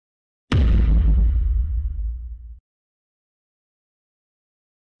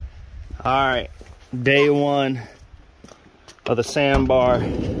All right, day one of the Sambar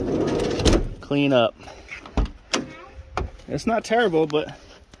cleanup. It's not terrible, but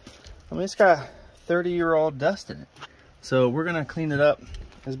I mean, it's got 30-year-old dust in it. So we're gonna clean it up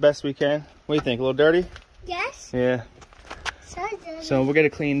as best we can. What do you think? A little dirty? Yes. Yeah. So dirty. So we'll get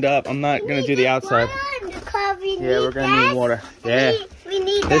it cleaned up. I'm not gonna do the outside. Yeah, we're gonna need water. Yeah. We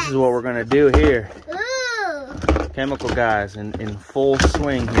need This is what we're gonna do here. Ooh. Chemical guys in full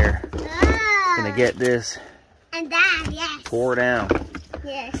swing here. Oh. Gonna get this And that, yes. pour down.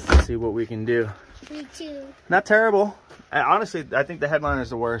 Yes. See what we can do. Me too. Not terrible. Honestly, I think the headliner is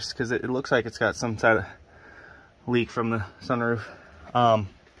the worst because it looks like it's got some type of leak from the sunroof. But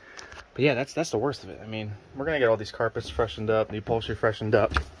yeah, that's the worst of it. I mean, we're gonna get all these carpets freshened up, the upholstery freshened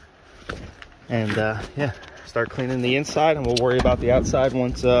up, and yeah, start cleaning the inside, and we'll worry about the outside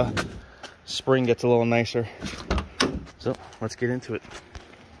once spring gets a little nicer. So let's get into it.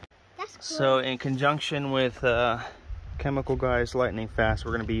 That's cool. So in conjunction with Chemical Guys Lightning Fast,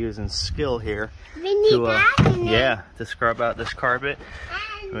 we're gonna be using Skill here. We need that. To scrub out this carpet.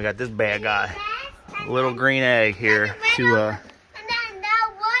 And We got this bad guy, little green egg here to. And then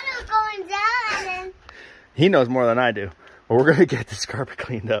the water going down, and then. He knows more than I do. But we're gonna get this carpet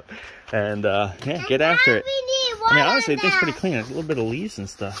cleaned up and yeah, get after it. We need water. I mean, honestly, it thing's pretty clean. There's a little bit of leaves and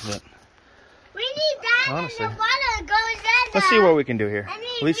stuff, but We need that. honestly, And the water goes down. let's see what we can do here. And we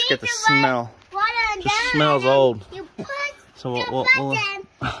At least need get the the smell. Water It down, smells and then old. You put So the we'll button,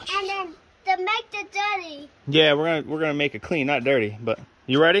 and then to make the dirty. yeah, we're gonna make it clean, not dirty. But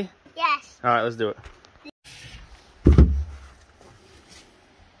you ready? Yes. All right, let's do it.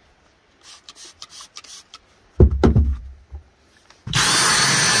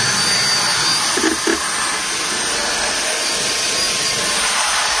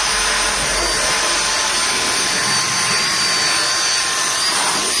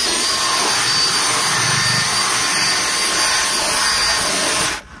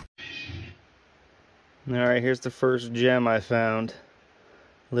 All right, here's the first gem I found.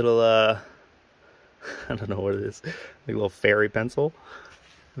 Little, I don't know what it is. Like a little fairy pencil.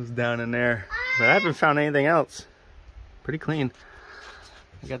 It was down in there. But I haven't found anything else. Pretty clean.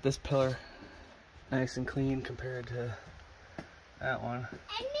 I got this pillar nice and clean compared to that one.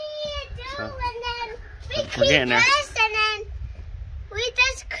 I need to do, So, and then we we're clean getting there. this, and then we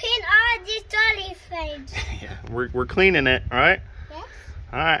just clean all these dirty things. Yeah, we're cleaning it, all right? Yes.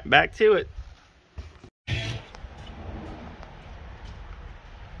 All right, back to it.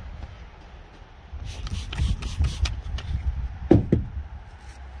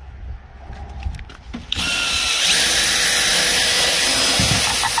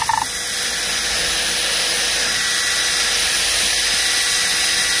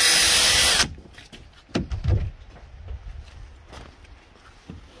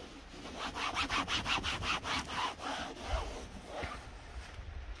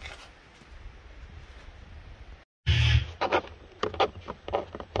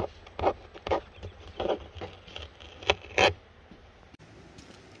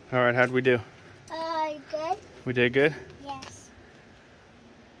 All right, how'd we do? Good. We did good? Yes.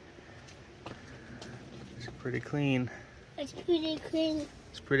 It's pretty clean. It's pretty clean.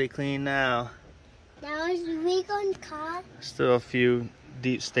 It's pretty clean now. Now is we going to car? Still a few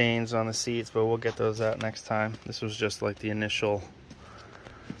deep stains on the seats, but we'll get those out next time. This was just like the initial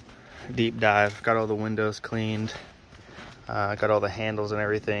deep dive. Got all the windows cleaned. Got all the handles and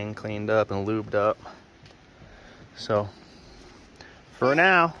everything cleaned up and lubed up. So, for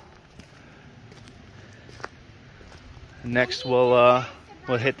now, next we'll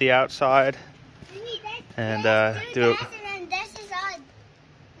hit the outside and do it. And this is all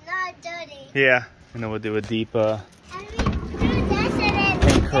not dirty. Yeah, and then we'll do a deep And we do this, and then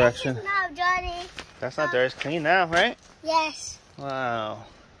paint correction. This is not dirty. That's not dirty. It's clean now, right? Yes. Wow,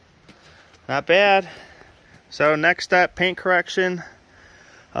 not bad. So next step, paint correction.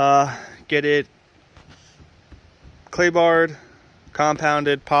 Get it clay barred,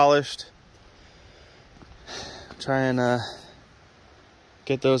 compounded, polished. Try and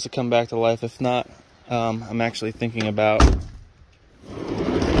get those to come back to life. If not, I'm actually thinking about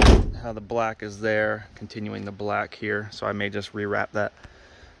how the black is there, continuing the black here. So I may just rewrap that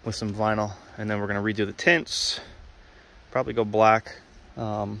with some vinyl, and then we're gonna redo the tints. Probably go black.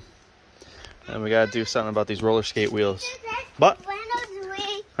 And we gotta do something about these roller skate wheels. But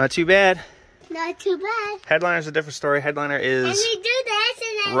not too bad. Not too bad. Headliner's a different story. Headliner And is we do this,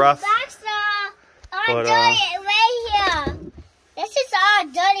 and then rough, the box all but, dirty right here. This is all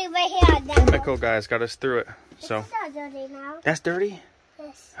dirty right here. Now. Chemical Guys got us through it. So This is all dirty now. that's dirty.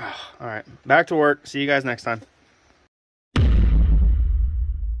 Yes. All right, back to work. See you guys next time.